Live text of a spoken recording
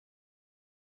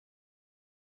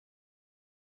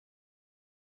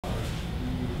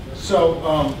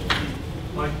So,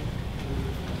 Mike?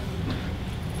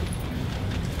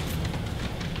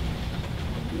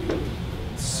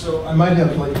 So I might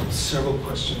have like several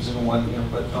questions in one here,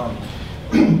 but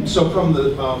so from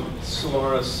the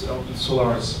Solaris, Open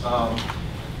Solaris,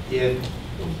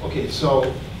 okay,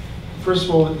 so first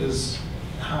of all,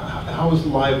 how is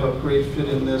live upgrade fit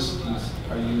in this?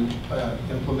 Are you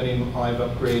implementing live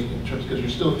upgrade in terms, because you're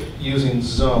still using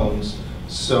zones?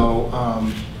 So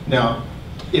now,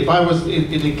 if I was,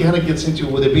 it kind of gets into,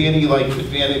 would there be any like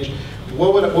advantage?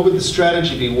 What would the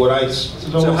strategy be? Would I,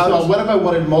 so what if I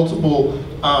wanted multiple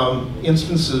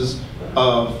instances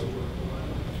of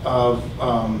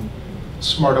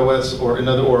SmartOS or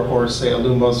another, or say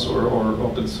Illumos or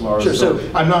Open Solaris? Sure,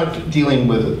 so I'm not dealing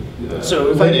with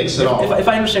Linux at all. If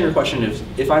I understand your question,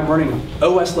 if I'm running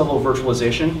OS level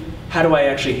virtualization, how do I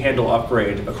actually handle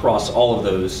upgrade across all of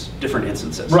those different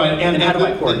instances? Right, and how do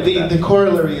I coordinate that? The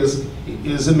corollary is,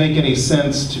 does it make any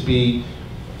sense to be,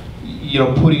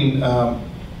 putting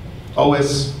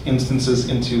OS instances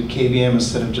into KVM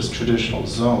instead of just traditional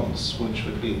zones, which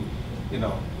would be,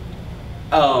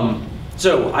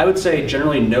 So I would say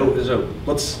generally no. So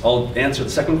I'll answer the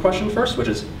second question first, which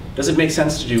is, does it make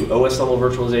sense to do OS level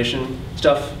virtualization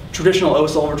stuff, traditional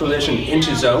OS level virtualization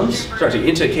into zones,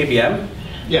 into KVM?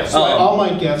 Yeah, so all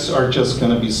my gets are just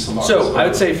going to be Solaris. So I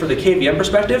would say for the KVM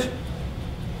perspective,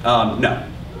 no.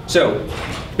 So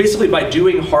basically by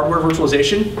doing hardware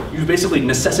virtualization, you've basically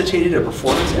necessitated a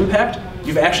performance impact.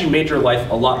 You've actually made your life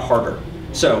a lot harder.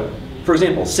 So for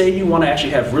example, say you want to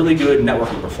actually have really good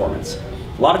networking performance.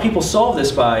 A lot of people solve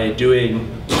this by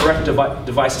doing direct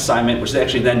device assignment, which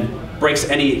actually then breaks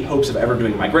any hopes of ever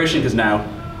doing migration, because now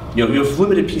you have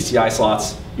limited PCI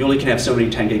slots. You only can have so many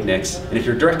 10 gig NICs, and if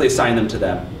you're directly assigning them to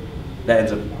them, that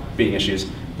ends up being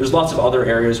issues. There's lots of other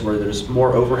areas where there's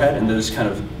more overhead, and there's kind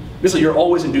of, basically you're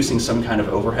always inducing some kind of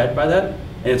overhead by that,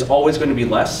 and it's always going to be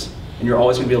less, and you're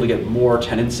always going to be able to get more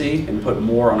tenancy and put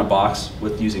more on a box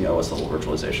with using OS level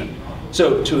virtualization.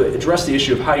 So to address the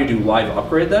issue of how you do live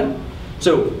upgrade then,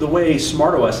 so the way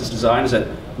SmartOS is designed is that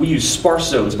we use sparse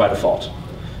zones by default.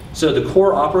 So the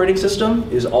core operating system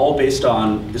is all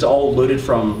loaded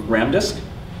from RAM disk.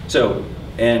 So,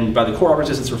 and by the core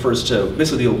operating system, this refers to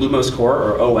basically the Illumos core,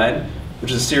 or ON,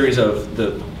 which is a series of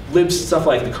the libs, stuff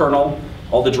like the kernel,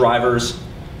 all the drivers,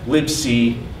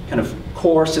 libc, kind of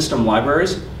core system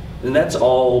libraries, and that's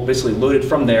all basically loaded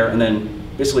from there and then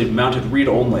basically mounted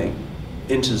read-only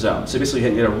into zone. So basically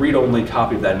you get a read-only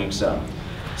copy of that new zone.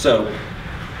 So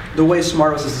the way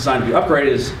SmartOS is designed to be upgraded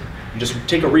is you just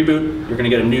take a reboot, you're going to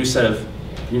get a new set of,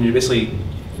 you basically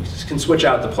can switch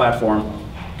out the platform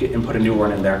and put a new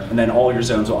one in there, and then all your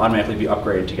zones will automatically be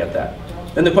upgraded to get that.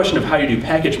 Then the question of how you do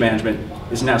package management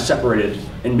is now separated,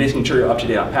 and making sure you're up to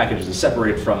date on packages is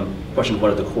separated from the question of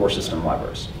what are the core system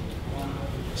libraries.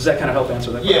 Does that kind of help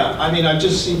answer that question? Yeah, I mean, I've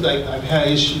just seen, like, I've had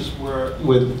issues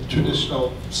with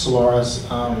traditional Solaris,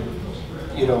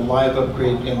 live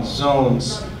upgrade in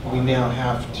zones. We now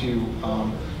have to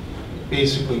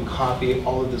basically copy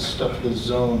all of this stuff, the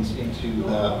zones, into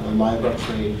the live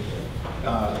upgrade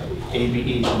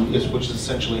ABE, which is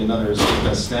essentially another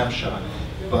snapshot.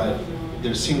 But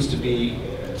there seems to be.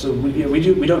 So we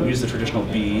don't use the traditional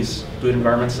BEs, boot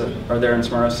environments that are there in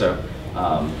SmartOS. So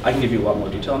I can give you a lot more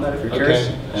detail on that if you're curious.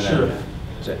 Okay,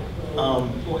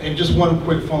 sure. And just one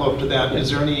quick follow-up to that: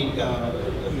 is there any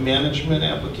management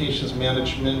applications,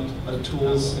 management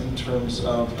tools in terms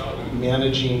of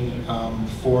managing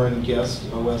foreign guest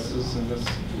OSs in this?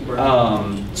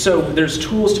 So there's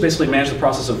tools to basically manage the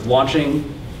process of launching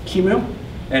QEMU,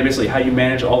 and basically how you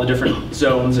manage all the different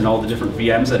zones and all the different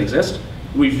VMs that exist.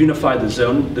 We've unified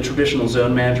the traditional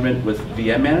zone management with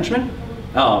VM management.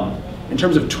 In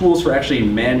terms of tools for actually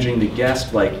managing the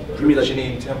guest,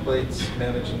 provisioning templates,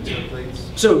 managing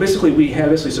templates. So basically, we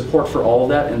have support for all of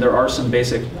that, and there are some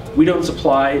basic. We don't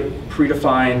supply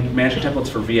predefined management templates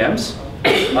for VMs.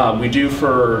 We do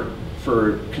for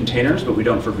containers, but we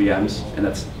don't for VMs, and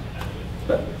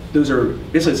those are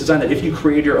basically, it's designed that if you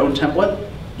create your own template,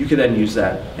 you could then use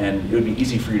that, and it would be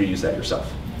easy for you to use that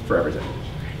yourself for everything.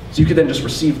 So you could then just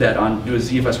receive that do a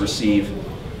ZFS receive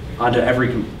onto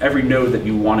every node that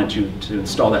you wanted to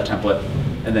install that template,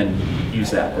 and then use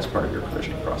that as part of your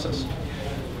provisioning process.